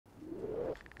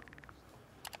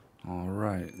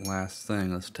Alright, last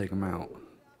thing, let's take them out.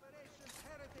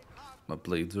 My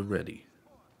blades are ready.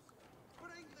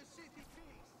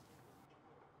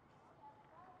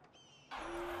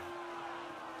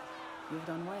 You've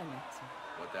done well, Ezio.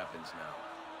 What happens now?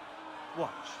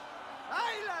 Watch.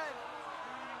 Silence!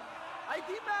 I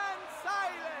demand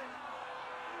silence!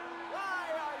 Why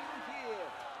are you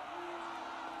here?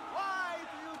 Why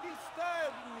do you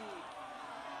disturb me?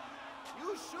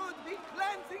 You should be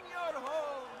cleansing your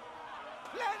home,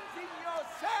 cleansing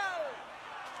yourself.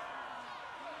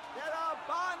 There are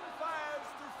bonfires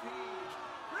to see,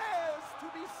 prayers to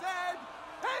be said,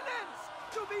 penance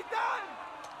to be done.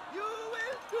 You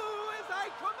will do as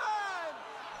I command.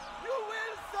 You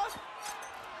will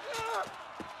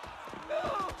No!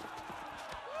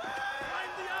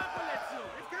 Find the apple, Ezio!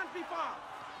 It can't be far!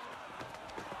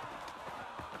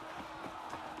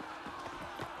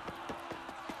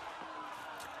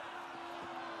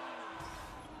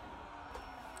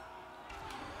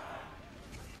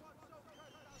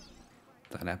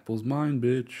 That apple's mine,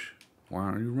 bitch. Why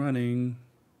aren't you running?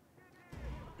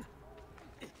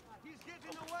 He's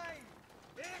getting away!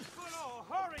 Eccolo!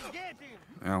 Hurry, get him!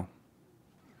 Ow.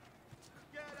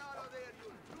 Get out of there, you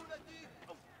lunatic!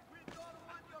 We don't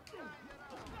want your kind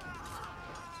around!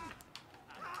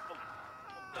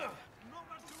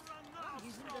 Nowhere to run now,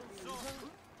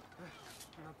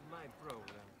 Not my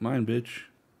problem. Mine, bitch.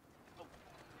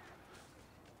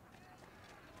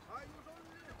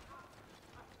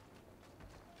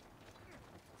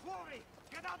 Fury,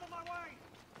 get out of my way!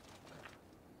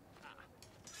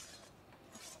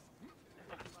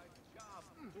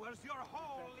 Where's your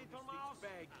hole, little mouse?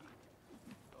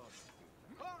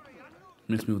 Hurry, I know.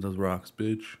 Miss me with those rocks,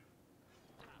 bitch.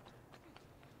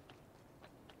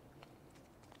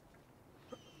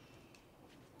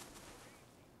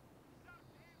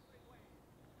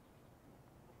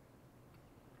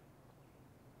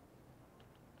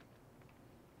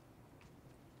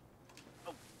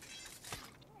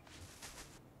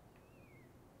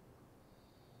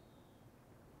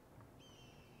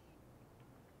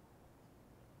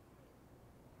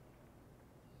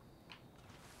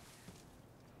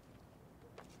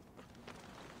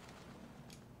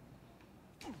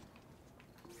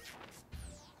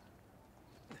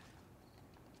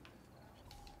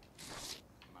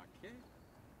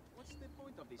 What's the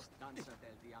point of this danza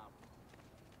del diavolo?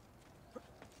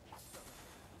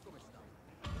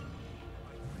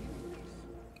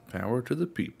 Power to the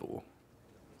people.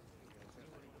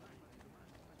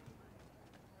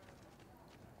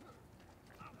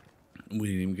 We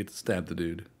didn't even get to stab the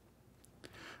dude.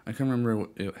 I can't remember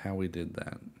how we did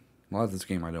that. A lot of this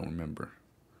game I don't remember.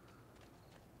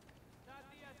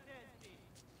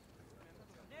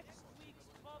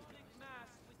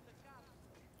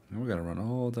 Now we gotta run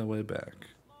all that way back.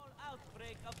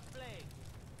 Outbreak of plague.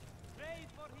 Pray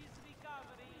for his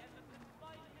recovery and the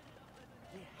confinement of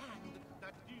the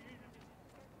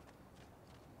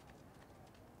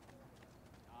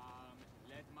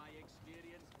Let my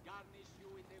experience garnish you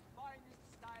in the finest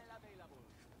style available.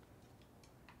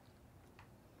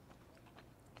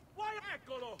 Why,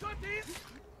 eccolo! Cut in!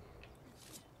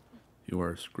 You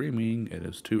are screaming. It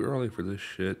is too early for this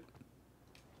shit.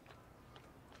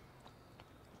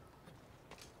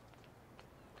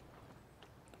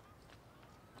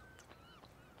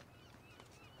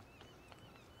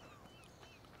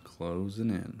 Closing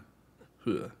in.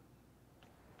 Huh.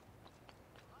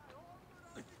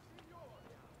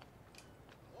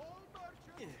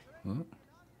 Huh?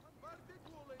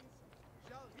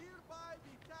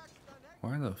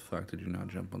 Why the fuck did you not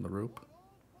jump on the rope?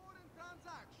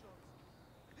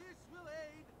 This will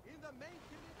aid in the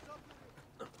maintenance of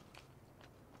the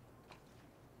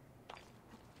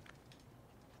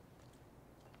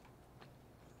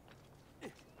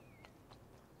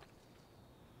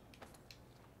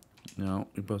No,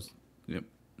 we both. Yep.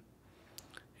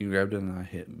 He grabbed it and I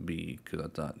hit B because I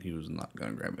thought he was not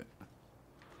gonna grab it.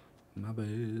 My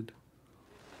bad.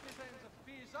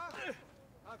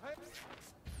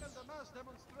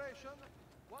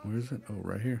 Where is it? Oh,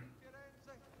 right here.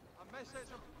 A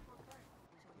message of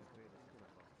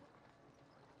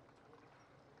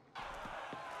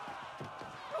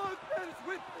God bears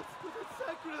witness to the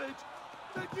sacrilege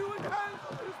that you would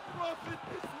handle this prophet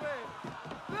this way.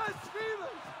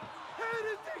 Blasphemers!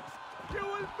 Heretics! You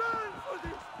will burn for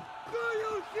this! Do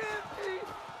you hear me?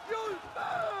 You'll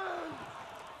burn!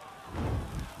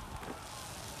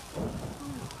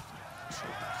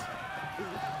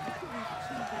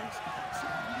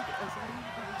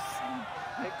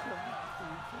 I cry to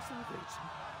you for salvation.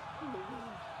 Oh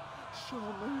Lord, show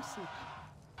mercy.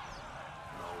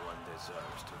 No one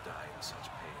deserves to die in such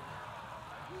pain.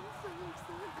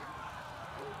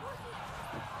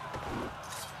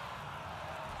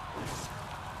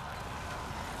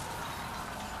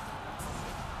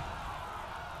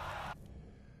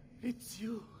 It's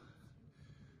you.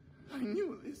 I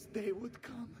knew this day would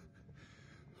come.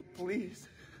 Please,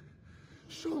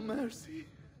 show mercy.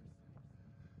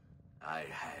 I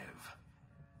have.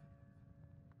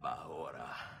 Ma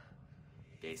ora,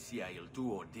 che sia il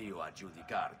tuo Dio a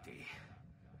giudicarti,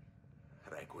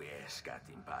 requiescat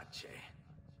in pace.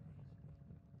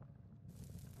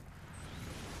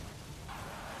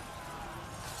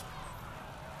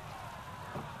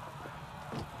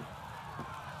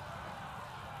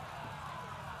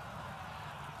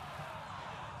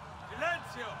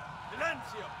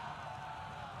 Silenzio!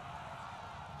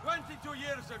 22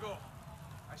 years ago,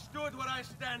 I stood where I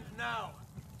stand now,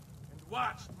 and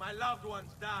watched my loved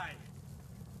ones die,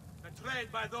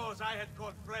 betrayed by those I had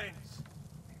called friends.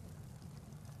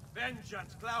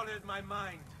 Vengeance clouded my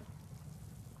mind.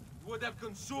 It would have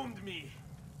consumed me,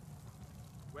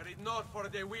 were it not for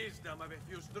the wisdom of a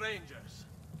few strangers,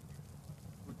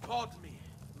 who taught me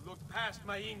to look past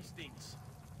my instincts.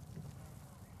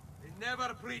 They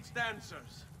never preached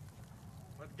answers,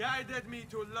 but guided me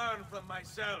to learn from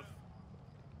myself.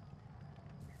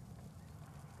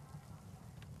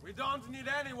 We don't need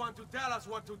anyone to tell us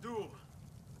what to do.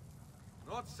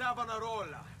 Not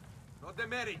Savonarola, not the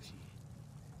Medici.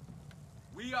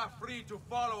 We are free to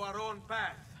follow our own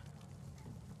path.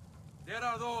 There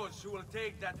are those who will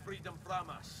take that freedom from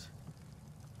us.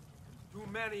 And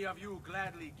too many of you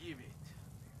gladly give it.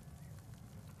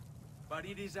 But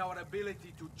it is our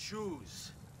ability to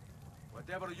choose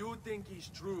whatever you think is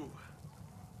true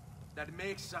that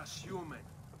makes us human.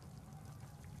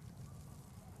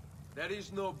 There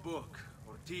is no book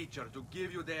or teacher to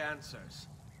give you the answers,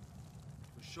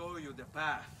 to show you the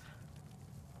path.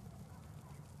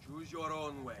 Choose your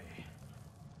own way.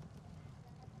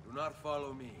 Do not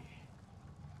follow me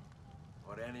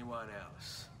or anyone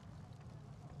else.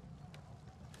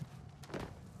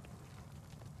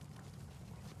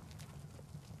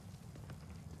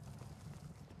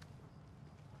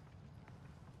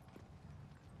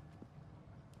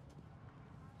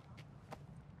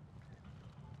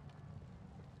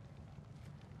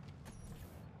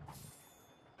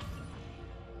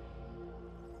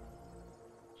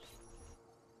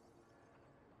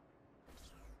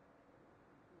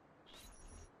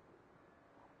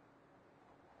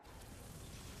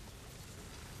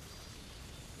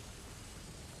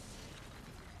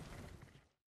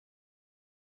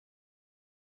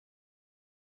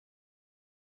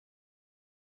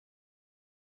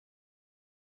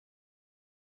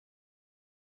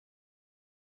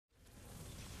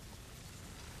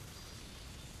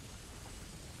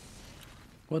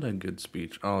 What a good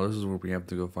speech. Oh, this is where we have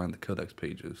to go find the codex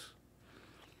pages.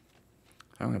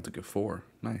 I don't have to get 4.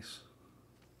 Nice.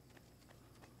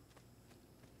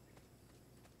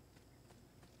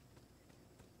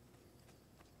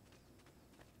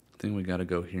 I think we gotta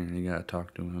go here and you gotta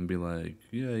talk to him and be like,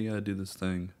 yeah, you gotta do this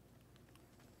thing.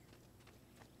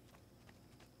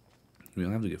 We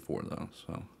don't have to get 4 though,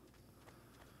 so.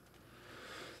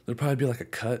 There'll probably be like a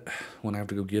cut when I have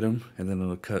to go get them, and then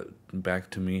it'll cut back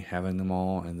to me having them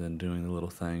all and then doing the little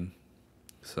thing.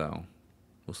 So,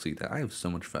 we'll see that. I have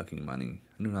so much fucking money.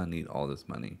 I do not need all this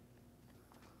money.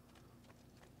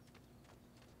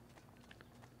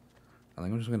 I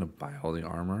think I'm just gonna buy all the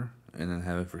armor and then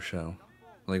have it for show.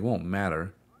 Like, it won't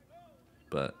matter,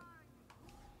 but.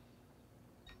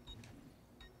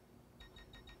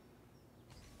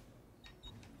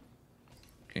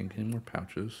 Can't get any more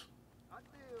pouches.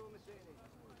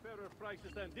 Fairer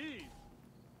prices than these.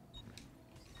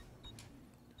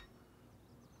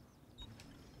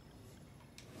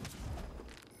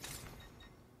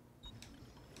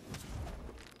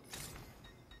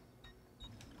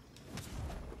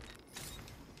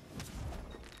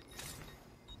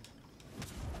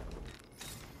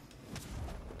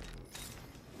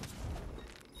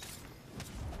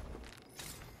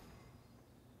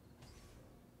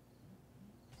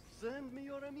 Send me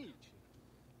your amici.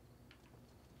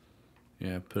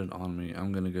 Yeah, put it on me.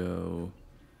 I'm gonna go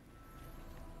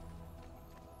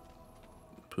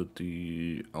put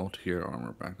the Altair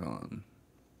armor back on.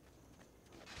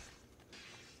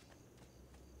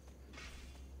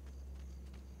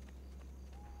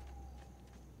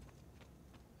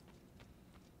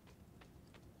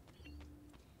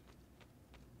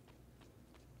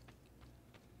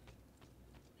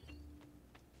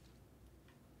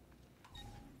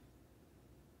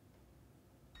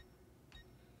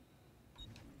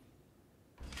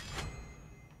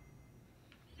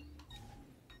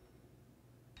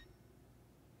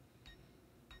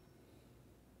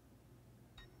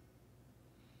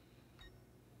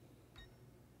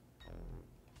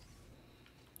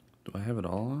 Do I have it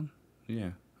all on?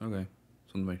 Yeah, okay.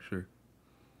 Just want to make sure.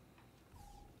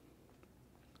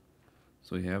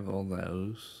 So we have all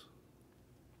those.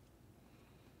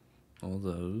 All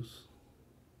those.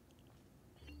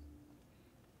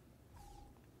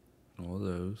 All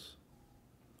those.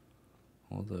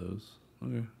 All those.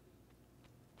 Okay.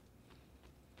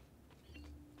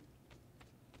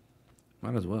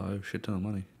 Might as well. I have a shit ton of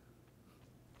money.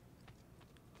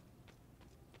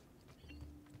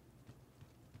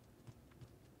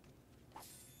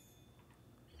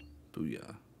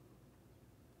 Booyah.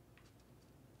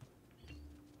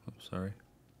 I'm sorry.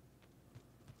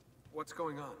 What's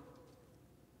going on?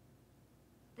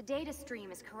 The data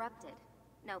stream is corrupted.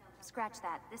 Nope, scratch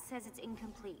that. This says it's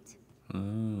incomplete.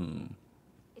 Oh.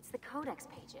 It's the codex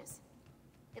pages.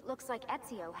 It looks like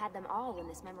Ezio had them all when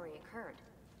this memory occurred.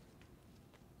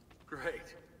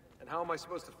 Great. And how am I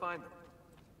supposed to find them?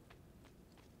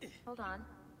 Hold on.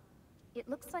 It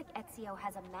looks like Ezio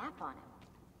has a map on him.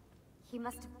 He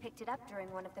must have picked it up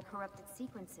during one of the corrupted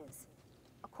sequences.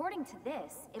 According to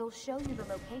this, it'll show you the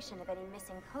location of any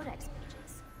missing codex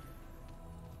pages.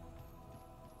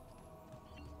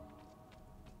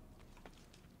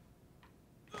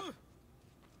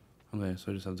 Okay,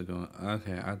 so I just have to go.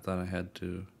 Okay, I thought I had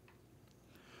to.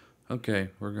 Okay,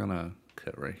 we're gonna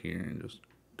cut right here and just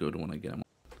go to when I get them.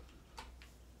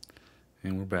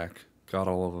 And we're back. Got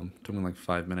all of them. Took me like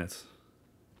 5 minutes.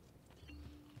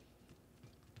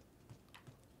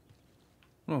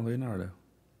 Oh, Leonardo.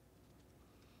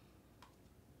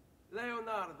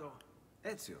 Leonardo.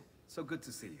 Ezio, so good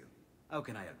to see you. How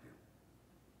can I help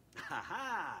you? Ha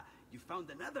ha! You found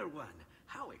another one!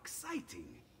 How exciting!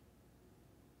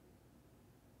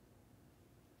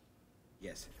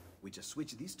 Yes, we just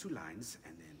switch these two lines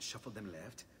and then shuffle them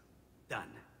left.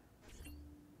 Done.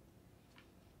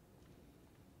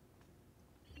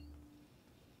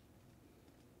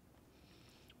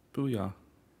 Booyah.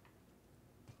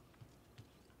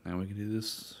 Now we can do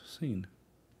this scene.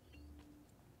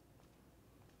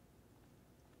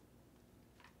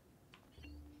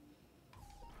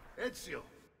 Ezio!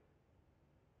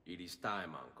 It is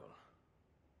time, Uncle.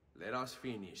 Let us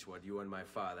finish what you and my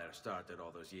father started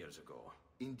all those years ago.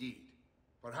 Indeed.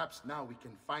 Perhaps now we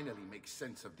can finally make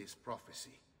sense of this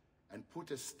prophecy and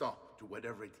put a stop to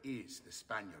whatever it is the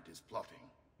Spaniard is plotting.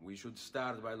 We should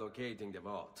start by locating the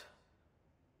vault.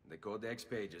 The codex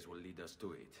pages will lead us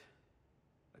to it.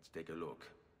 Let's take a look.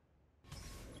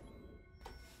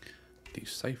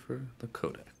 Decipher the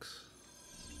codex.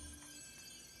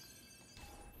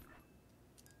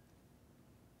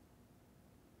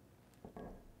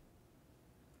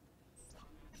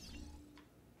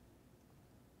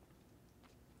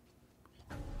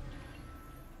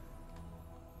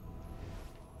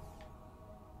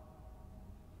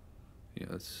 Yeah,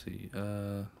 let's see.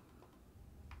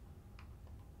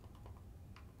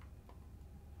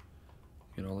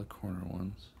 Get all the corner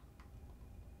ones.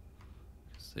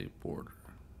 Say border.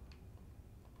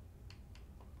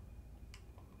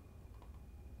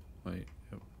 Wait,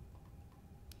 yep.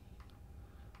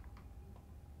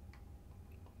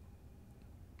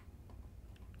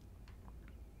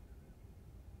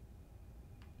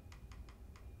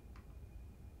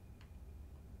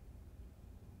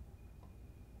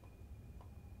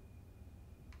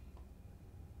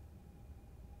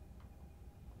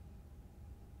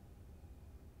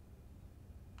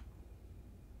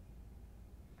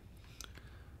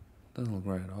 Doesn't look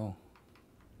right at all.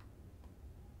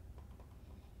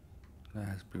 That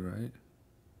has to be right.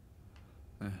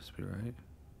 That has to be right.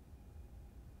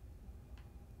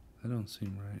 That don't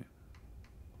seem right.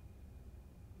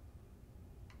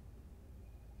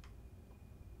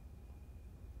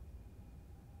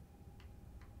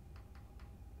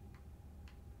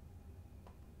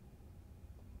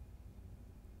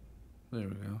 There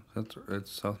we go.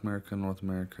 It's South America, North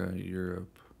America,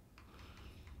 Europe.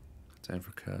 It's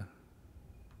Africa,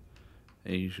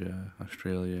 Asia,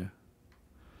 Australia.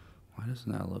 Why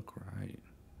doesn't that look right?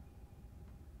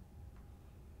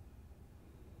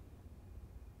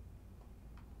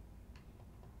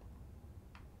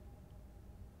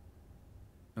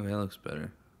 Okay, that looks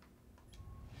better.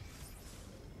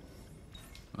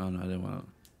 Oh no, I didn't want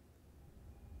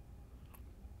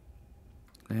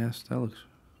to. Yes, that looks.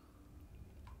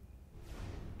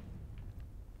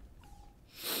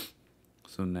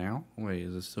 So now, wait,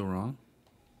 is it still wrong?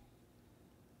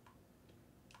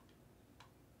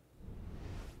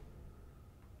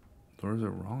 Where is it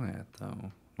wrong at, though?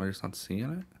 Am I just not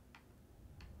seeing it?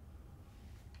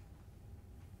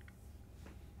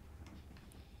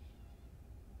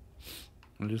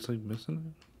 I'm just like missing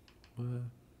it? What?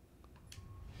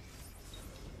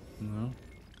 No.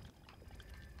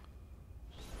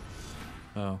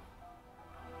 Oh.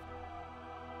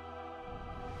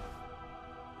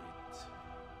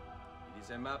 It is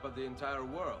a map of the entire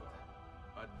world,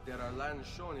 but there are lands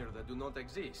shown here that do not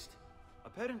exist.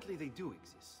 Apparently they do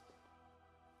exist.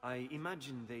 I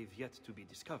imagine they've yet to be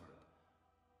discovered.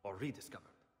 Or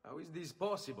rediscovered. How is this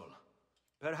possible?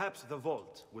 Perhaps the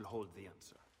vault will hold the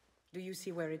answer. Do you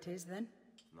see where it is, then?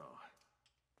 No.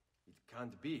 It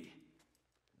can't be.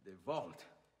 The vault.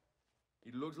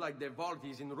 It looks like the vault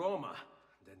is in Roma,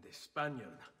 then the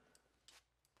Spaniard.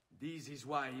 This is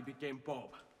why he became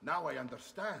Pope. Now I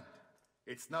understand.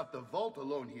 It's not the vault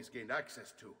alone he's gained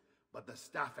access to, but the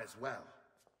staff as well.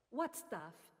 What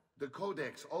staff? The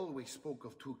Codex always spoke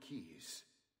of two keys.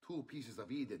 Two pieces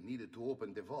of Eden needed to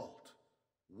open the vault.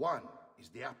 One is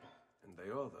the apple. And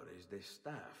the other is the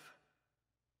staff.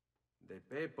 The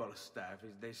papal staff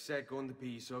is the second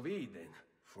piece of Eden.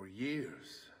 For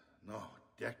years, no,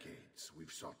 decades,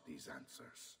 we've sought these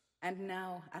answers. And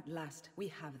now, at last, we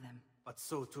have them. But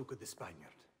so too could the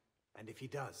Spaniard. And if he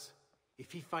does,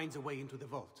 if he finds a way into the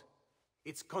vault,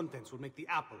 its contents will make the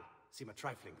apple seem a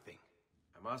trifling thing.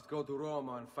 I must go to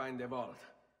Roma and find the vault.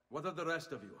 What of the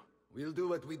rest of you? We'll do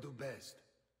what we do best.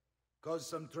 Cause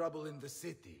some trouble in the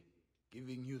city,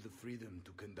 giving you the freedom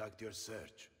to conduct your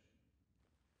search.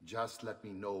 Just let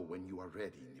me know when you are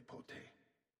ready, Nipote.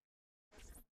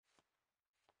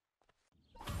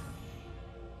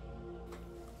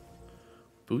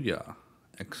 Booyah.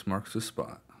 X marks the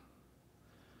spot.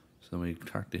 So we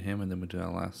talk to him and then we do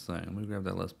that last thing. Let me grab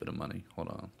that last bit of money. Hold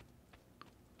on.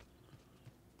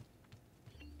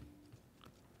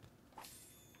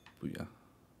 Booyah.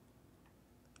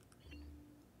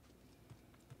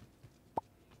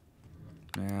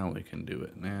 Now we can do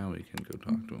it. Now we can go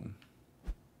talk to him.